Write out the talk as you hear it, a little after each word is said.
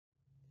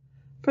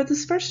For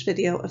this first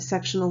video of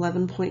section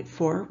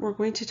 11.4, we're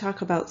going to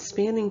talk about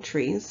spanning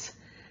trees,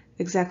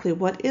 exactly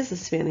what is a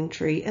spanning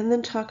tree, and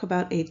then talk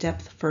about a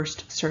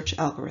depth-first search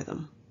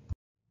algorithm.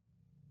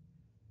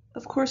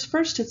 Of course,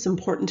 first it's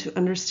important to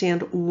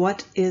understand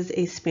what is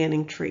a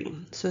spanning tree.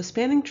 So a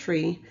spanning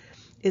tree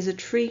is a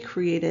tree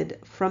created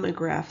from a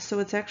graph, so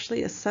it's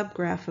actually a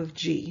subgraph of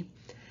G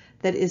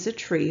that is a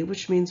tree,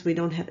 which means we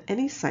don't have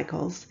any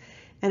cycles,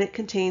 and it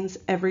contains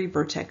every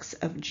vertex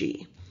of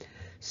G.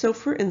 So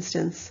for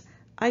instance,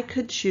 I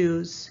could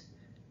choose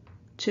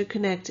to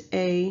connect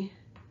A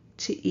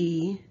to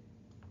E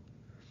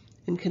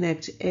and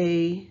connect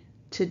A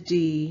to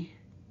D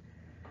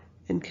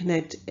and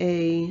connect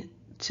A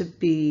to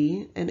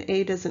B, and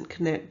A doesn't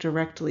connect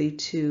directly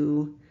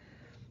to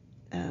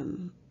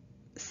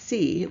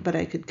C, but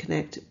I could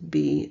connect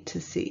B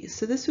to C.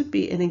 So this would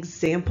be an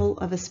example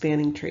of a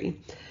spanning tree.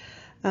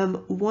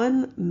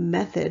 One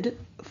method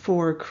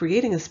for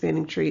creating a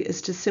spanning tree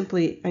is to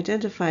simply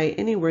identify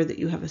anywhere that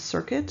you have a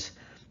circuit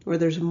where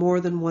there's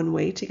more than one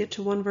way to get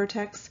to one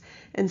vertex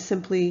and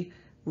simply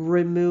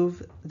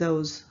remove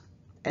those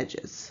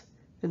edges.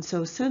 And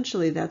so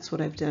essentially that's what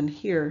I've done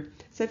here,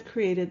 is I've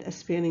created a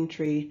spanning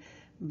tree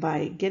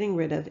by getting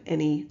rid of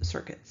any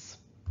circuits.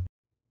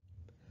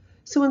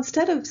 So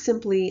instead of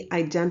simply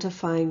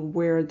identifying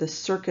where the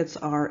circuits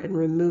are and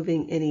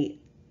removing any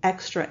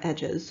extra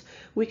edges,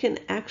 we can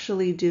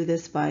actually do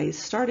this by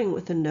starting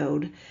with a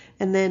node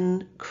and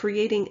then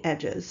creating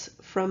edges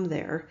from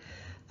there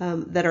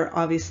that are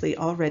obviously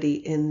already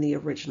in the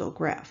original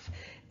graph.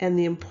 And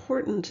the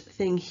important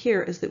thing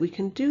here is that we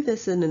can do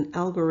this in an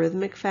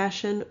algorithmic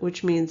fashion,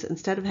 which means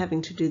instead of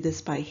having to do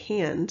this by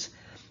hand,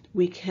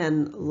 we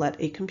can let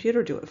a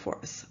computer do it for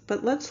us.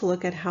 But let's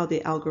look at how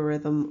the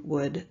algorithm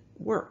would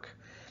work.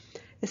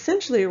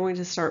 Essentially, we're going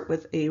to start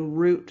with a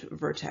root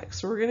vertex.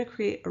 So we're going to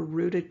create a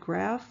rooted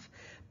graph,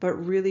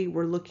 but really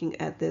we're looking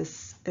at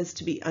this as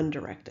to be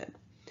undirected.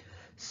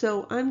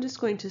 So I'm just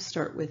going to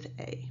start with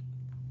A.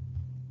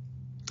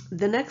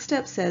 The next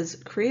step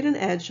says create an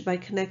edge by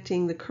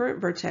connecting the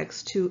current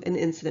vertex to an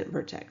incident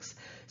vertex.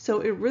 So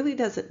it really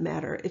doesn't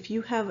matter if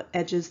you have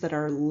edges that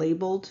are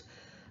labeled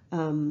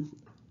in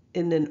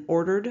an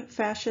ordered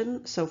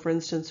fashion. So for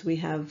instance, we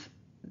have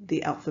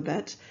the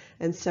alphabet,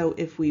 and so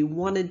if we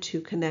wanted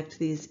to connect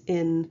these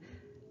in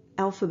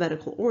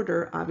alphabetical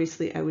order,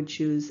 obviously I would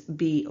choose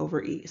B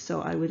over E.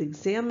 So I would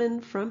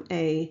examine from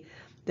A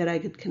that I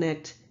could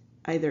connect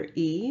either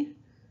E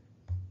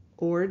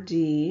or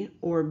D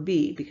or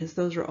B, because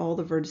those are all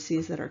the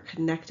vertices that are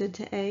connected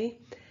to A,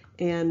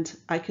 and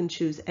I can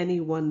choose any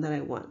one that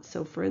I want.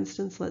 So for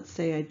instance, let's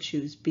say I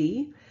choose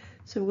B.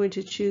 So I'm going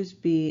to choose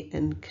B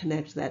and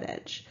connect that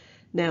edge.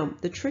 Now,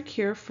 the trick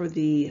here for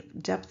the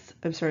depth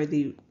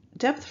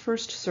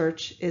first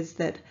search is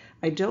that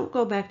I don't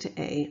go back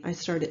to A, I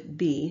start at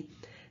B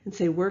and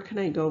say, where can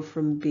I go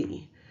from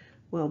B?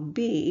 Well,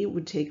 B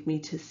would take me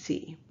to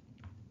C.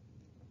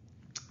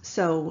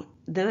 So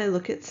then I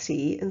look at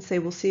C and say,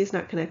 well, C is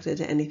not connected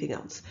to anything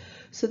else.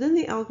 So then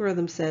the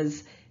algorithm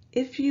says,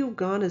 if you've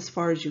gone as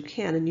far as you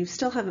can and you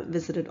still haven't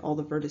visited all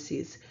the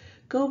vertices,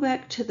 go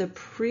back to the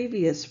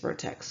previous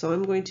vertex. So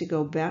I'm going to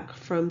go back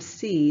from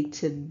C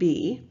to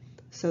B.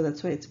 So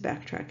that's why it's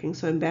backtracking.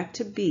 So I'm back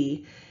to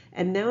B,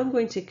 and now I'm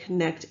going to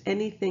connect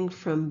anything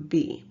from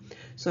B.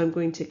 So I'm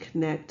going to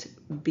connect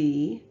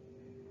B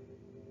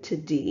to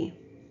D.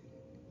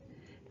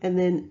 And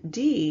then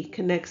D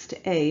connects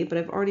to A, but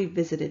I've already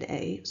visited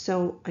A,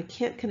 so I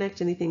can't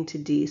connect anything to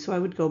D. So I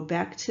would go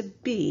back to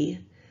B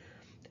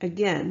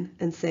again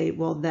and say,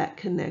 well, that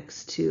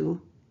connects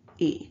to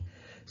E.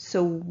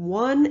 So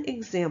one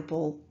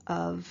example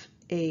of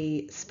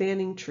a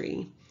spanning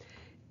tree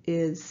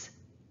is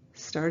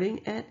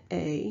starting at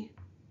A,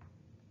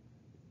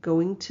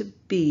 going to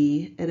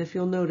B, and if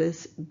you'll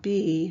notice,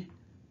 B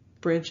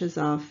branches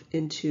off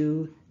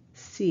into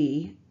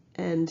C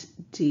and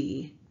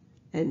D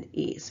and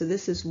E. So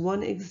this is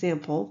one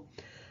example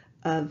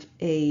of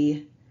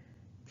a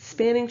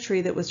spanning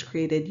tree that was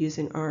created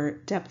using our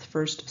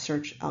depth-first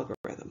search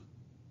algorithm.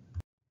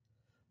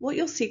 What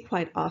you'll see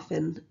quite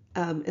often,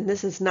 and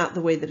this is not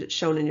the way that it's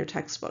shown in your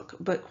textbook,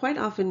 but quite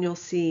often you'll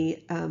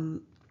see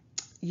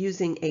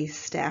using a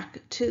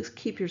stack to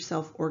keep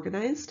yourself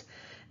organized.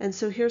 And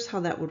so here's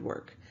how that would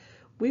work.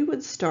 We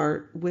would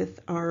start with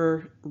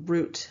our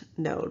root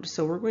node.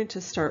 So we're going to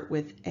start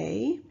with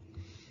A,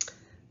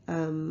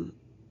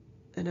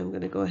 and I'm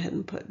going to go ahead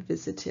and put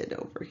visited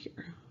over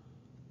here.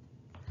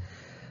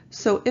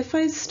 So if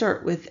I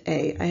start with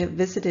A, I have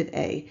visited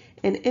A,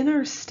 and in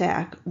our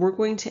stack, we're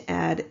going to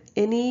add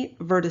any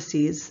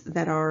vertices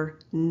that are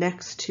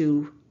next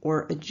to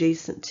or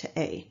adjacent to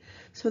A.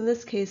 So in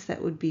this case,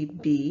 that would be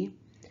B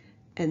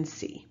and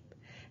C.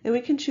 And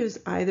we can choose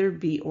either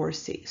B or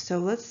C. So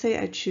let's say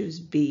I choose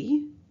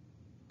B.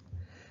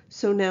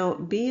 So now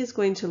B is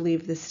going to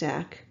leave the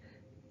stack,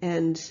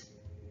 and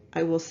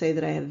I will say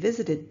that I have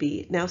visited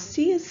B. Now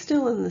C is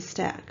still in the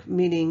stack,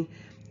 meaning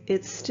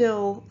it's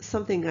still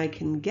something I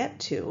can get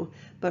to,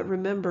 but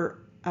remember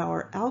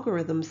our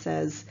algorithm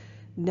says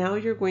now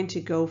you're going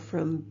to go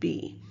from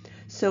B.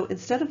 So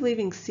instead of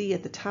leaving C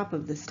at the top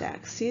of the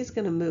stack, C is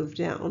going to move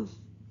down.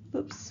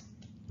 Oops.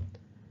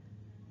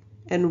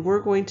 And we're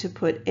going to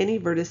put any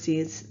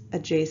vertices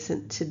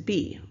adjacent to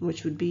B,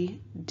 which would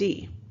be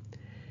D.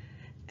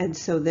 And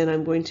so then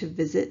I'm going to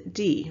visit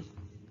D.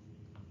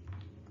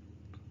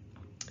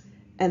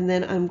 And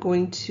then I'm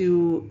going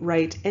to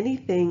write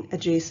anything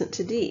adjacent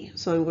to D.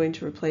 So I'm going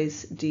to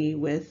replace D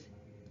with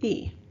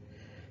E.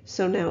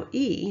 So now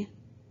E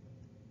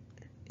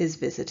is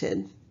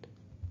visited.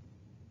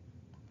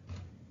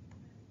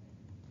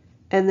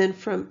 And then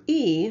from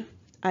E,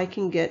 I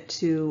can get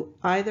to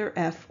either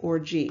F or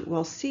G.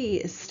 Well, C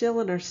is still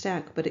in our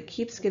stack, but it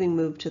keeps getting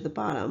moved to the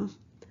bottom.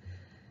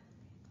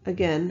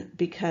 Again,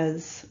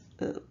 because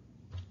it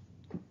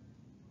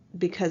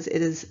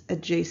is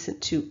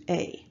adjacent to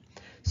A.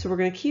 So we're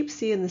going to keep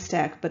C in the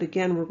stack, but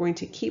again, we're going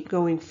to keep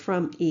going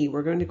from E.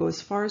 We're going to go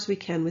as far as we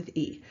can with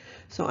E.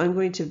 So I'm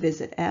going to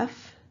visit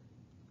F,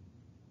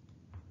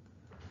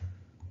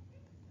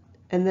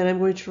 and then I'm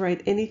going to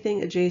write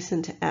anything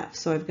adjacent to F.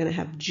 So I'm going to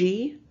have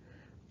G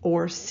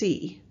or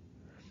C.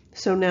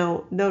 So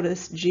now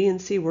notice G and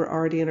C were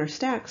already in our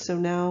stack, so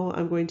now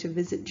I'm going to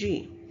visit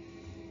G.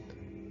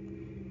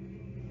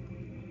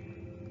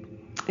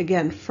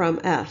 Again, from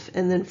F,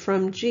 and then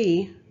from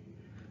G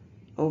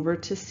over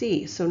to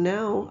C. So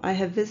now I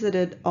have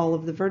visited all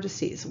of the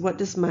vertices. What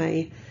does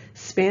my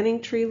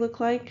spanning tree look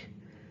like?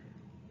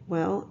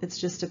 Well, it's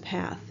just a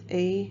path.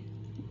 A,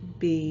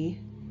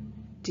 B,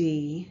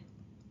 D,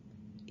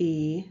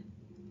 E,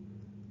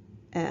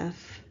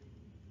 F,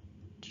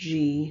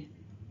 G,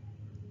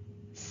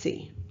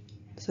 C.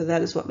 So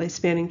that is what my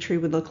spanning tree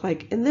would look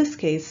like in this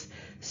case,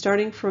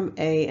 starting from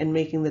A and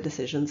making the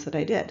decisions that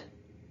I did.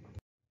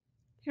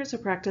 Here's a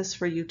practice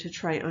for you to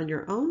try on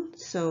your own.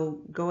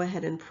 So go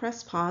ahead and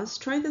press pause,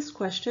 try this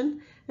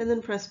question, and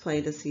then press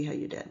play to see how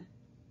you did.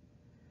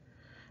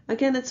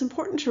 Again, it's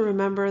important to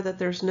remember that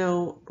there's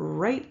no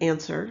right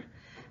answer.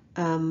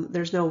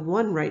 There's no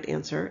one right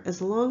answer.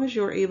 As long as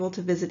you're able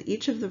to visit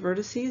each of the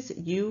vertices,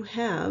 you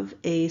have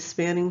a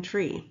spanning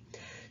tree.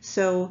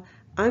 So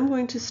I'm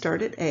going to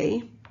start at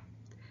A,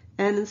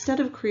 and instead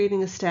of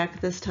creating a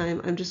stack this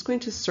time, I'm just going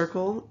to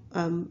circle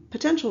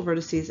potential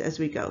vertices as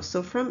we go.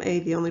 So from A,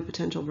 the only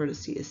potential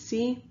vertex is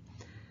C,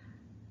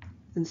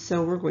 and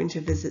so we're going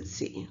to visit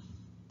C.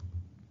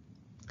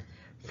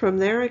 From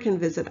there, I can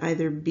visit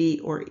either B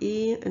or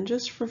E, and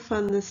just for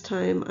fun this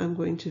time, I'm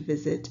going to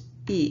visit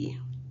E.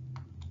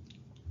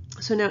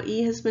 So now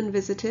E has been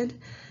visited.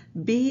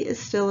 B is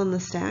still in the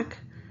stack.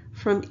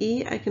 From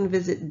E, I can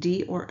visit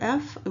D or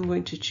F. I'm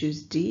going to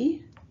choose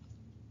D.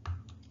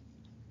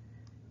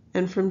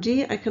 And from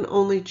D, I can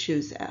only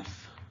choose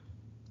F.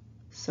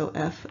 So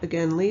F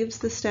again leaves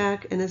the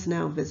stack and is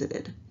now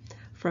visited.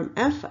 From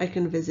F, I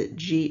can visit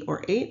G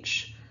or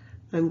H.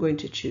 I'm going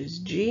to choose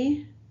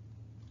G.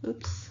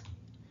 Oops.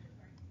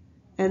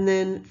 And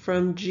then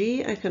from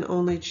G, I can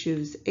only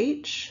choose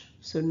H.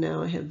 So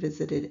now I have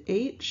visited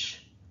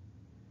H.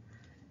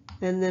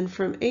 And then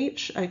from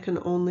H, I can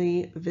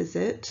only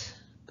visit,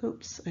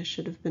 oops, I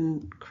should have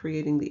been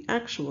creating the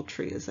actual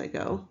tree as I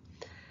go.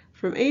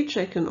 From H,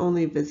 I can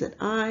only visit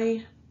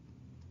I.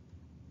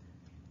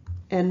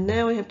 And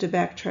now I have to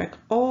backtrack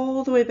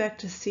all the way back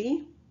to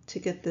C to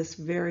get this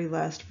very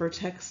last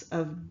vertex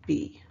of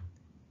B.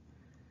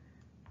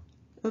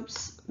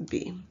 Oops,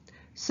 B.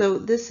 So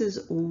this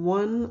is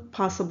one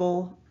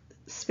possible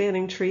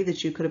spanning tree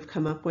that you could have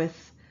come up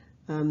with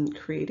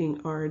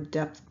creating our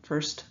depth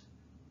first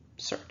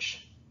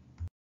search.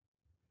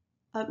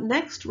 Up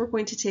next, we're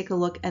going to take a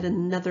look at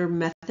another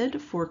method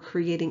for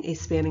creating a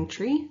spanning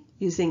tree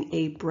using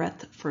a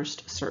breadth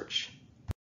first search.